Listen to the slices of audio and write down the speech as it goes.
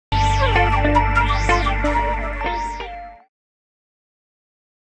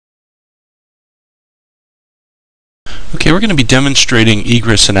Okay, we're going to be demonstrating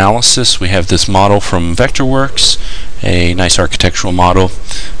egress analysis. We have this model from Vectorworks, a nice architectural model.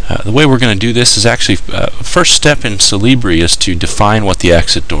 The way we're going to do this is actually, first step in Solibri is to define what the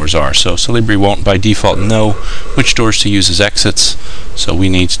exit doors are. So Solibri won't by default know which doors to use as exits, so we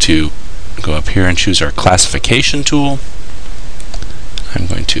need to go up here and choose our classification tool. I'm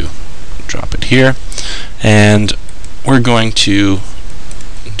going to drop it here, and we're going to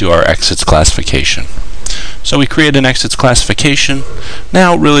do our exits classification. So we create an exits classification.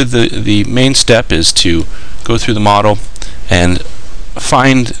 Now really the main step is to go through the model and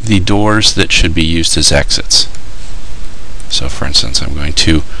find the doors that should be used as exits. So for instance, I'm going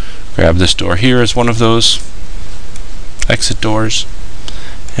to grab this door here as one of those exit doors,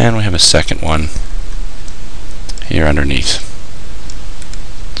 and we have a second one here underneath.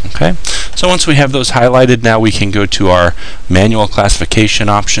 Okay, so once we have those highlighted, now we can go to our manual classification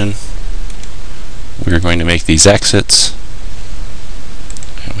option. We're going to make these exits,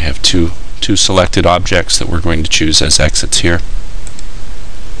 and we have two selected objects that we're going to choose as exits here.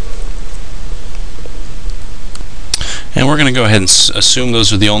 And we're going to go ahead and assume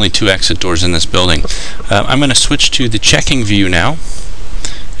those are the only two exit doors in this building. I'm going to switch to the checking view now.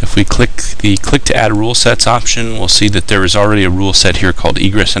 If we click the Click to Add Rule Sets option, we'll see that there is already a rule set here called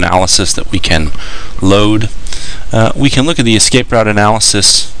Egress Analysis that we can load. We can look at the escape route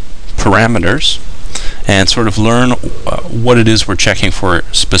analysis parameters and sort of learn what it is we're checking for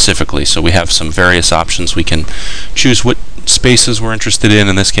specifically. So we have some various options. We can choose what spaces we're interested in.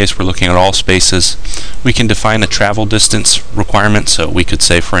 In this case, we're looking at all spaces. We can define a travel distance requirement. So we could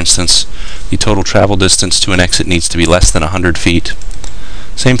say, for instance, the total travel distance to an exit needs to be less than 100 feet.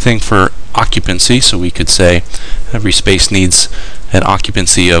 Same thing for occupancy, so we could say every space needs an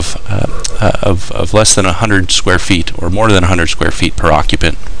occupancy of less than 100 square feet or more than 100 square feet per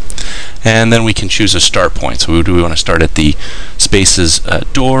occupant. And then we can choose a start point. So do we want to start at the space's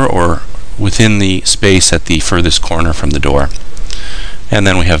door or within the space at the furthest corner from the door? And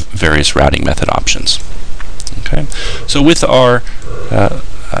then we have various routing method options. Okay, so with our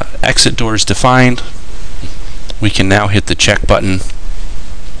exit doors defined, we can now hit the check button.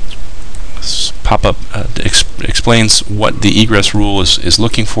 This pop-up explains what the egress rule is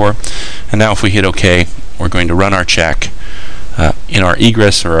looking for, and now if we hit OK, we're going to run our check. In our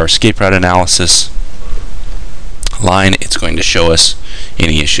egress or our escape route analysis line, it's going to show us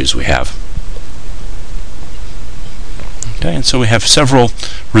any issues we have. Okay, and so we have several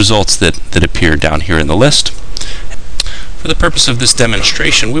results that appear down here in the list. For the purpose of this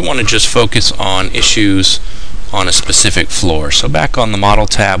demonstration, we want to just focus on issues on a specific floor. So back on the model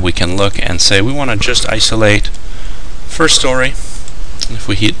tab, we can look and say we want to just isolate first story. And if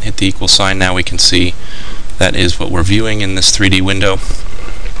we hit the equal sign, now we can see that is what we're viewing in this 3D window.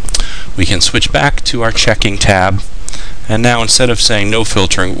 We can switch back to our checking tab, and now instead of saying no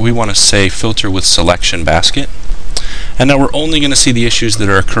filtering, we want to say filter with selection basket. And now we're only going to see the issues that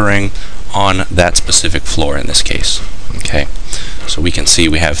are occurring on that specific floor in this case. Okay, so we can see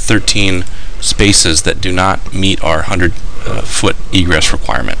we have 13 spaces that do not meet our 100-foot egress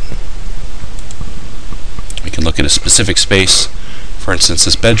requirement. We can look at a specific space, for instance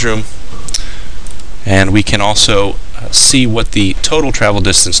this bedroom, and we can also see what the total travel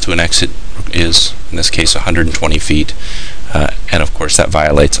distance to an exit is, in this case 120 feet, and of course that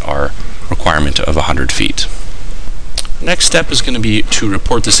violates our requirement of 100 feet. Next step is going to be to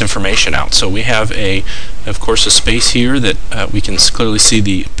report this information out. So we have of course a space here that we can clearly see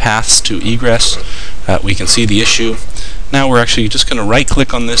the paths to egress. We can see the issue. Now we're actually just going to right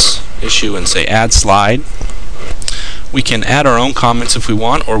click on this issue and say add slide. We can add our own comments if we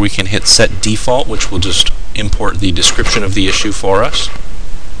want, or we can hit set default, which will just import the description of the issue for us.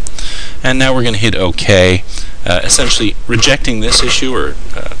 And now we're going to hit OK, essentially rejecting this issue or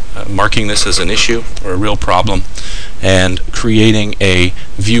marking this as an issue or a real problem, and creating a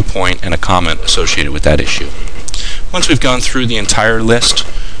viewpoint and a comment associated with that issue. Once we've gone through the entire list,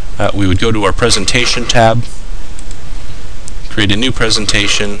 we would go to our presentation tab, create a new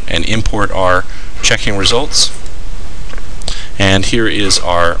presentation, and import our checking results. And here is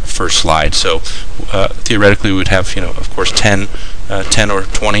our first slide. So theoretically we would have, of course 10 or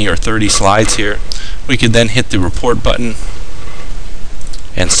 20 or 30 slides here. We could then hit the report button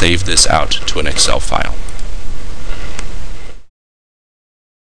and save this out to an Excel file.